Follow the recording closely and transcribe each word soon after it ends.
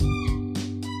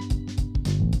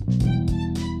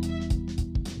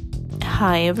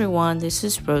Hi everyone, this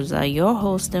is Rosa, your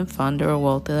host and founder of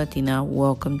Wealthy Latina.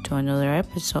 Welcome to another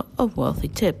episode of Wealthy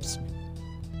Tips.